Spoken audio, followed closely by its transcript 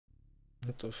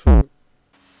What the fuck?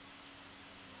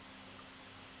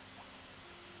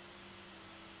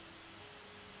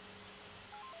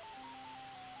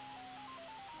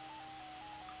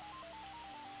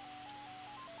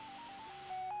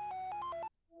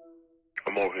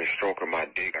 I'm over here stroking my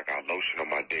dick. I got lotion on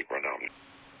my dick right now.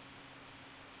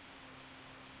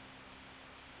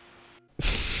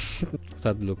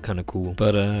 That looked kind of cool.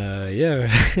 But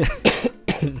yeah.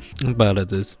 I'm bad at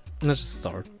this. Let's just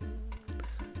start.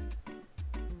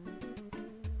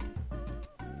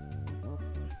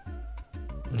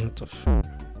 What the fuck?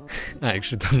 I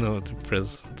actually don't know what to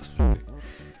press. What the fuck?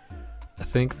 I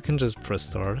think we can just press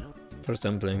start. First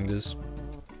time playing this.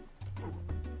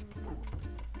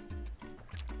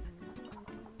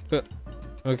 But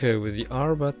okay, with the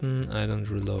R button I don't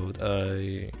reload,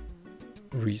 I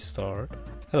restart.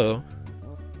 Hello.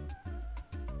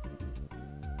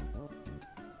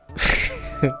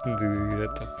 Dude,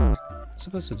 what the fuck? I'm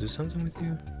supposed to do something with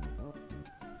you?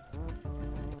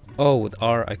 Oh, with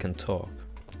R I can talk.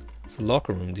 It's a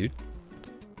locker room, dude.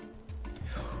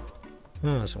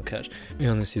 Oh, some cash. We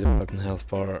only see the fucking health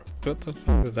bar. What the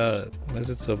fuck is that? Why is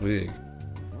it so big?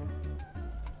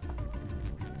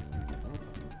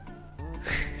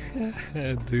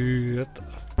 Dude, what the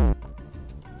fuck?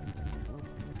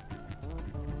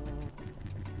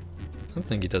 I don't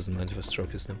think he doesn't mind if I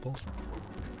stroke his nipples.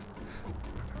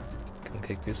 Can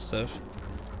take this stuff.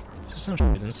 Is there some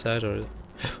shit inside or...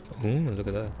 Oh, look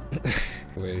at that.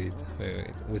 Wait.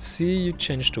 With C you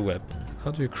change the weapon. How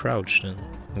do you crouch then?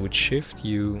 With shift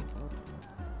you...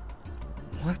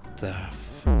 What the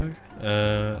fuck?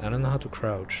 I don't know how to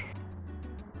crouch.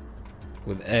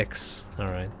 With X,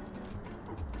 alright.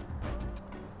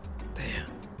 Damn.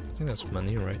 I think that's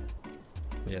money, right?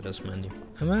 Yeah, that's money.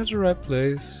 Am I at the right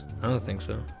place? I don't think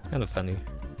so. Kinda funny.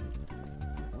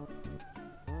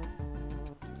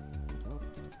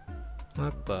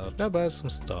 What the? I'll buy some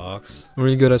stocks. I'm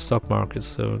really good at stock markets,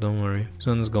 so don't worry. As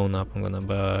soon as it's going up, I'm gonna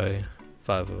buy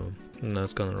 5 of them. And then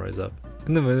it's gonna rise up.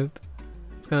 In a minute.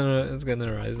 It's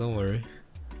gonna rise, don't worry.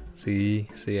 See,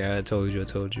 I told you.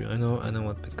 I know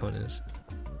what Bitcoin is.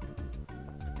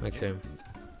 Okay.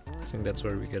 I think that's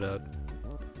where we get out.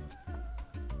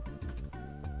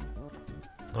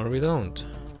 Or we don't.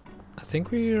 I think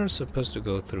we are supposed to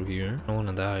go through here. I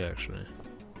wanna die actually.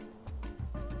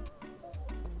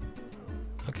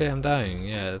 Okay, I'm dying.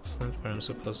 Yeah, that's not where I'm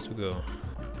supposed to go.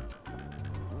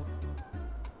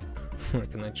 Where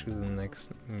can I choose the next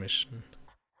mission?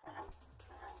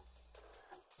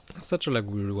 It's such a like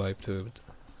weird vibe to it.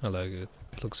 I like it.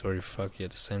 It looks very fucky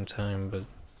at the same time, but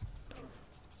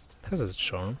it has its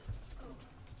charm.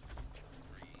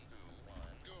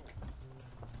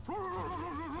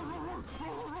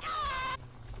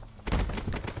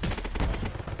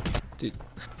 Dude.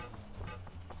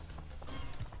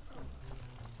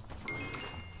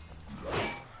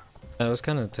 I was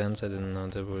kind of tense, I didn't know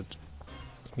they would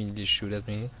immediately shoot at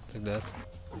me like that.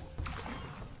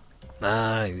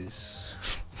 Nice!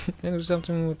 Can I do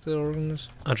something with the organs?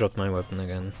 I dropped my weapon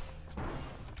again.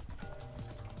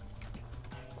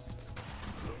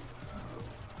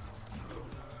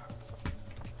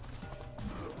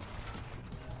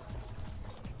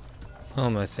 Oh,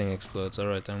 my thing explodes.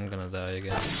 Alright, I'm gonna die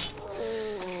again.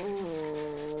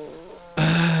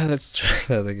 Let's try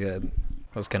that again.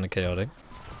 That was kinda chaotic.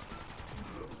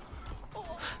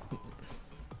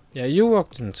 Yeah, you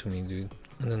walked into me, dude.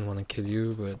 I didn't want to kill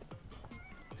you, but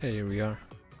hey, here we are.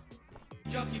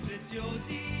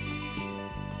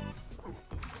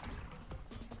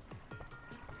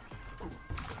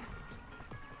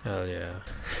 Hell yeah.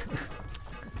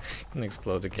 Can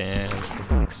explode again, for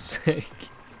fuck's sake.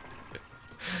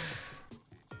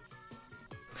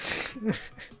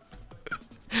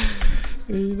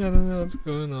 Dude, I don't know what's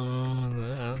going on.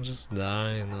 I'm just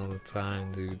dying all the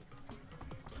time, dude.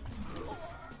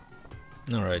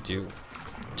 Alright, you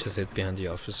just hid behind the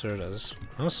officer. That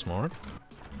was smart.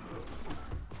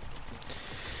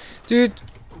 Dude,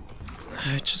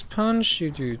 I just punched you,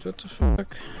 dude. What the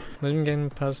fuck? I didn't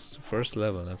get past the first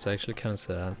level. That's actually kind of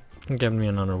sad. Get me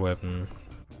another weapon.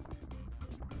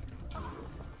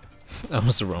 That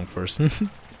was the wrong person.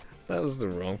 That was the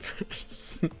wrong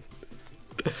person.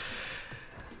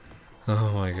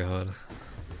 Oh my god.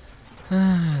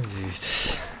 Ah,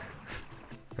 dude.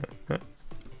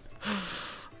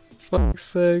 Fuck's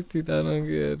sake, dude, I don't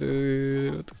get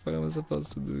it. What the fuck am I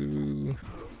supposed to do?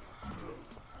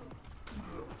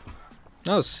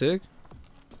 That was sick,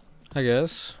 I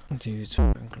guess. Dude,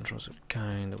 fucking controls are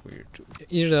kinda weird.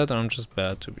 Either that or I'm just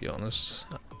bad, to be honest.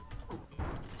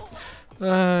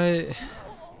 Target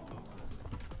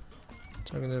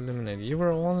eliminated. You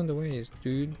were all in the ways,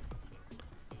 dude.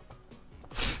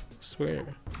 swear.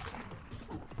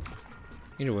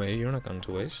 Either way, you're not going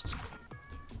to waste.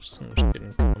 Some shit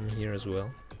can come here as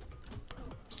well.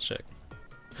 Let's check.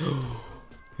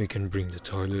 We can bring the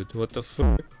toilet. What the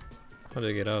fuck? How do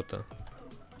I get out though?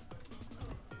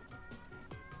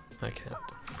 I can't.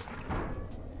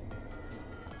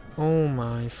 Oh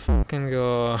my fucking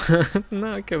god.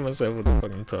 Now I killed myself with the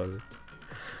fucking toilet.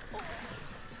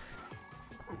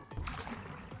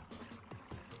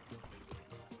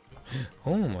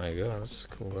 Oh my god, that's a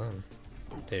cool gun.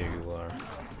 There you are.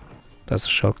 That's a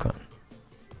shotgun.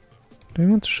 Do you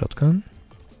want a shotgun?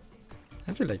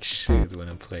 I feel like shit when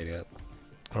I play that.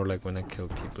 Or like when I kill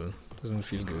people. Doesn't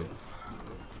feel good.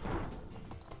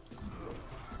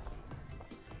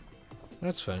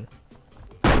 That's fine.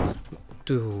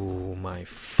 Oh my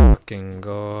fucking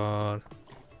god.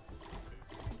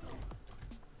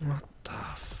 What the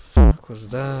fuck was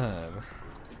that?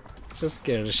 It just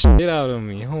scared the shit out of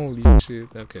me. Holy shit.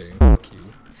 Okay, fuck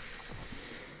you.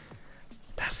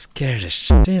 That scared the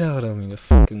shit out of me, the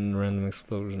fucking random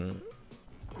explosion.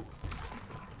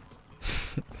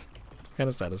 It's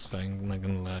kinda satisfying, I'm not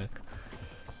gonna lie.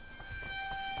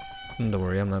 Don't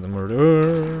worry, I'm not a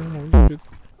murderer. Holy shit.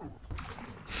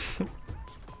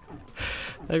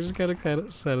 Actually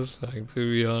kinda satisfying, to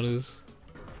be honest.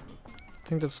 I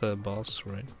think that's a boss,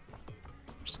 right?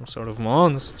 Some sort of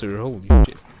monster, holy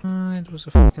shit. It was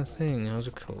a fucking thing, how's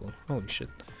it called? Holy shit.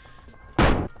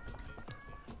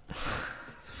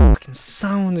 Fucking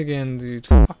sound again, dude,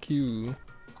 fuck you.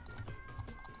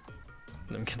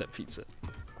 Let me get that pizza.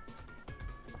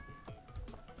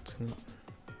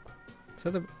 Is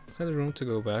that the room to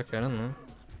go back? I don't know.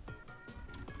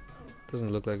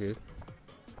 Doesn't look like it.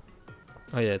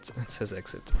 Oh yeah, it says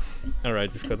exit.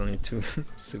 Alright, we've got only 2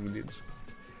 civilians.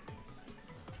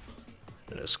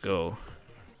 Let's go.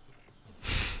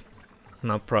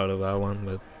 Not proud of that one,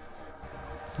 but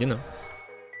you know.